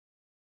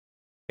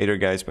Hey there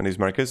guys, my name is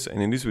Marcus,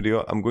 and in this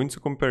video I'm going to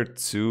compare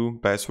two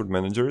password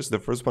managers. The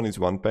first one is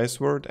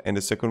 1Password and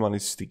the second one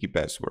is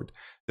StickyPassword.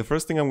 The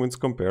first thing I'm going to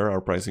compare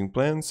are pricing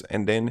plans,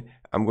 and then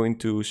I'm going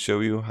to show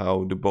you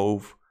how the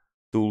both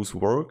tools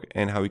work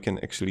and how you can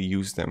actually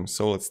use them.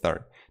 So let's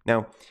start.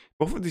 Now,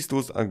 both of these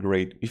tools are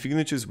great. If you're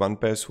going to choose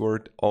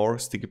 1Password or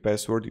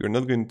StickyPassword, you're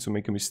not going to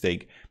make a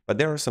mistake, but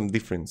there are some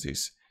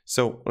differences.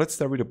 So let's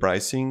start with the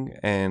pricing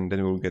and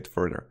then we'll get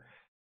further.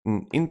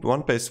 In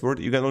 1Password,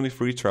 you get only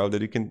free trial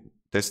that you can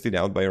test it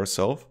out by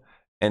yourself,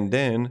 and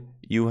then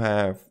you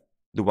have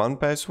the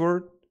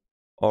 1Password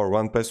or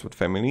 1Password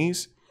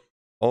families,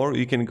 or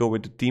you can go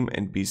with the team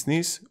and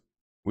business,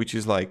 which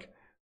is like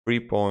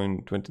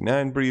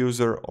 3.29 per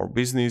user, or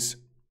business,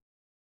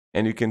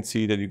 and you can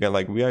see that you get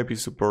like VIP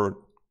support,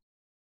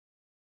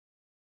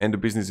 and the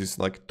business is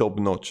like top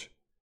notch.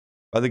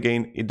 But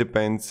again, it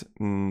depends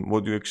on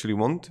what you actually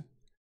want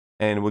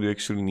and what you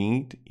actually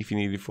need, if you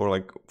need it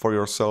for for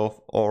yourself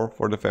or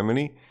for the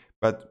family.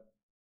 But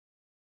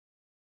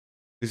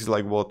this is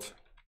like what,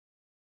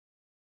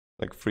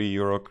 like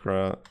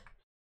 €3,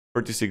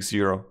 36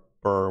 euro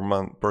per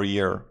month, per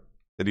year,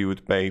 that you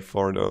would pay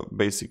for the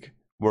basic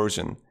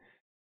version.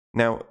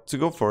 Now, to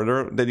go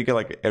further, that you get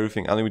like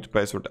everything, unlimited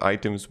password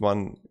items,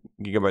 1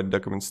 GB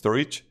document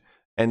storage,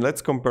 and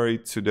let's compare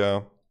it to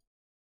the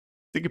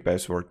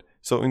StickyPassword.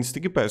 So in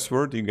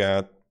StickyPassword, you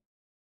got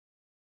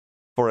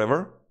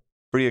forever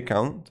free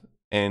account,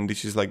 and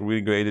this is like really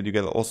great that you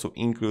get also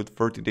include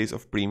 30 days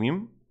of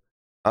premium,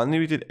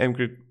 unlimited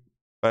encrypt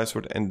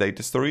password and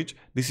data storage.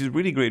 This is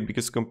really great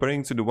because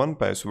comparing to the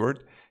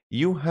 1Password,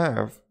 you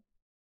have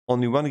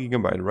only 1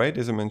 GB, right?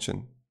 As I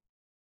mentioned.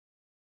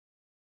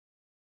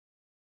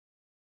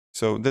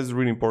 So that's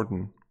really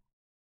important.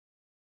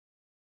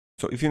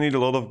 So if you need a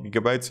lot of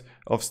gigabytes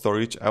of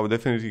storage, I would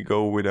definitely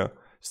go with a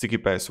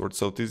StickyPassword.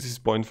 So this is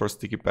point for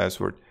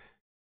StickyPassword.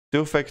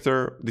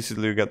 Two-factor, this is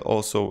you get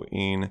also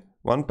in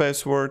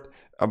 1Password,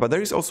 but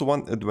there is also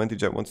one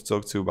advantage I want to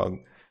talk to you about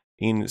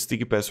in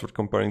StickyPassword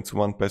comparing to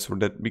 1Password,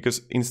 that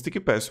because in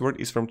StickyPassword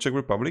is from Czech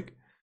Republic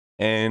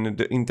and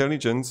the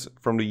intelligence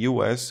from the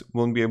US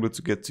won't be able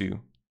to get to you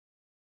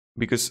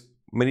because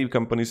many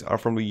companies are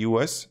from the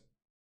US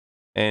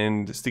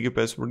and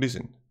StickyPassword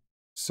isn't.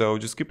 So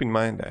just keep in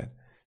mind that.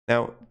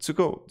 Now to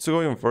go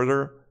even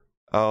further,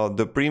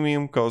 the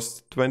premium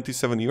costs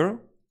 27 euro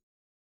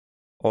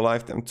or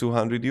lifetime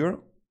 200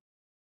 euro.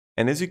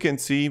 And as you can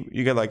see,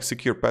 you get like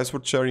secure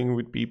password sharing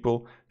with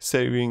people,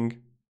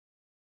 saving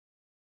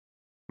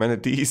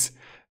manatees,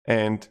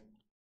 and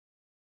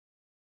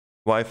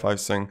Wi-Fi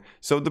sync.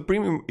 So the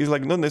premium is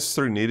like not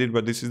necessarily needed,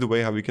 but this is the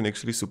way how we can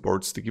actually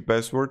support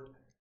StickyPassword,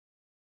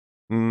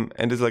 and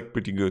it's like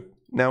pretty good.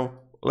 Now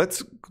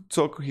let's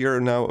talk here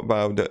now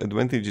about the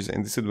advantages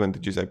and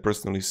disadvantages I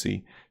personally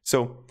see.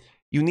 So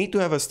you need to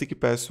have a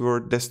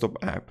StickyPassword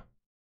desktop app.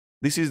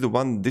 This is the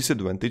one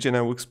disadvantage, and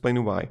I will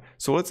explain why.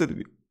 So let's say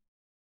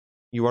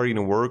you are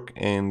in work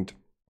and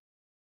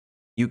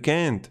you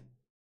can't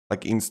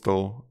like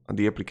install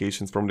the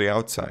applications from the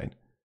outside.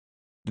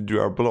 They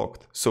are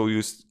blocked, so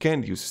you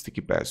can't use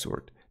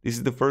StickyPassword. This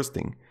is the first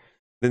thing.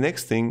 The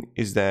next thing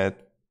is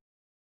that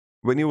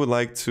when you would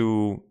like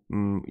to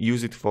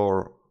use it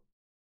for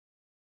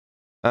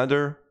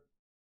other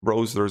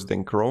browsers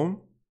than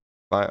Chrome,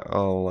 by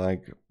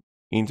like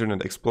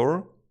Internet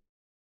Explorer,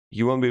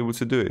 you won't be able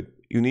to do it.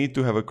 You need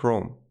to have a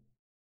Chrome,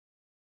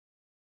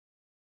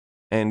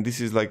 and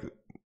this is like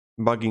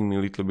bugging me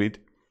a little bit.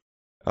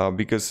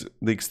 Because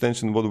the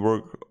extension would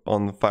work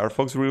on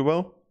Firefox really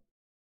well,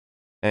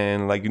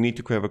 and like you need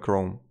to have a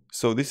Chrome.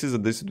 So this is a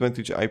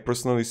disadvantage I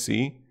personally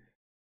see,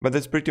 but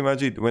that's pretty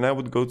much it. When I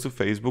would go to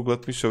Facebook,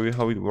 let me show you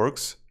how it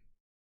works.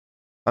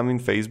 I'm in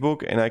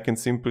Facebook and I can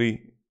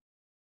simply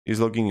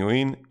is logging you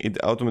in,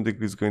 it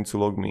automatically is going to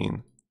log me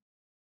in.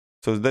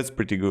 So that's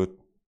pretty good.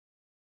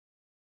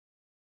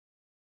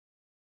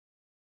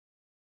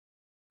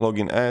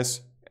 Login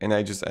as, and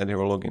I just add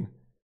here a login.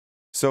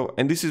 So,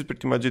 and this is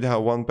pretty much it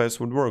how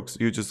 1Password works.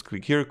 You just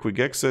click here, quick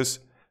access,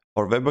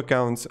 or web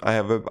accounts. I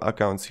have web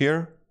accounts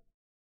here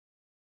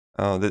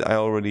that I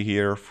already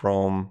hear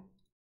from.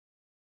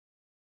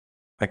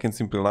 I can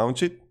simply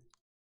launch it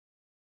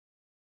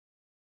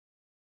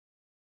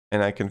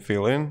and I can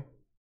fill in,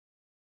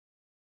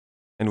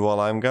 and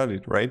voila, I'm got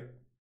it, right?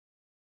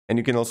 And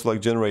you can also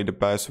like generate the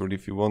password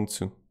if you want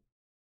to.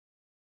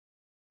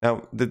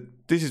 Now,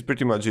 this is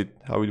pretty much it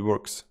how it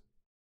works.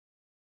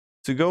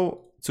 To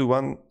go to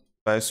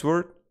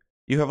 1Password,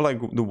 you have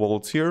like the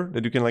vaults here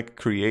that you can like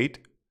create.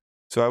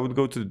 So I would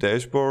go to the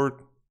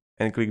dashboard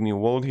and click new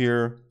vault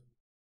here.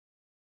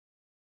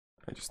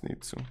 I just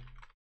need to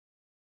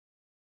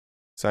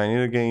sign in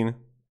again.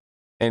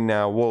 And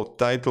now vault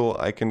title,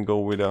 I can go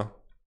with a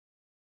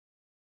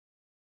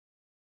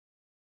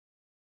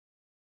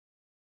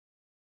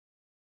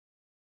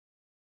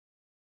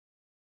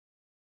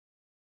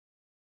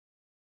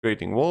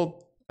creating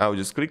vault. I'll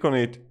just click on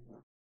it.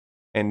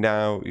 And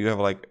now you have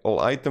like all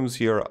items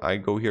here. I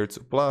go here to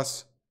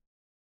plus,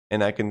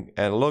 and I can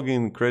add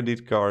login,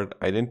 credit card,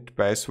 identity,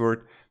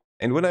 password,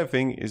 And what I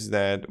think is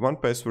that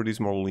 1Password is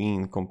more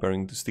lean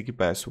comparing to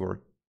StickyPassword.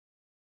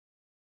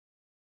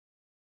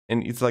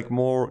 And it's like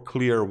more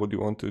clear what you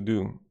want to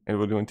do and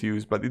what you want to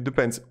use, but it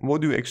depends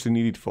what you actually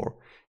need it for.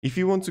 If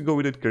you want to go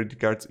with the credit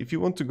cards, if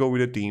you want to go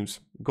with the Teams,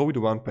 go with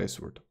the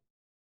 1Password.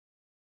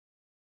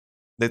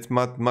 That's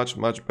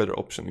much better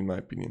option in my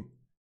opinion.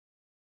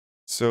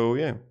 So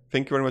yeah,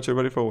 thank you very much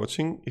everybody for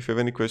watching. If you have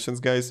any questions,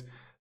 guys,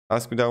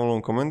 ask me down below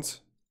in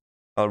comments.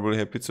 I'll be really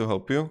happy to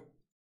help you.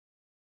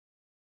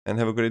 And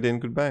have a great day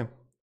and goodbye.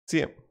 See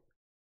ya.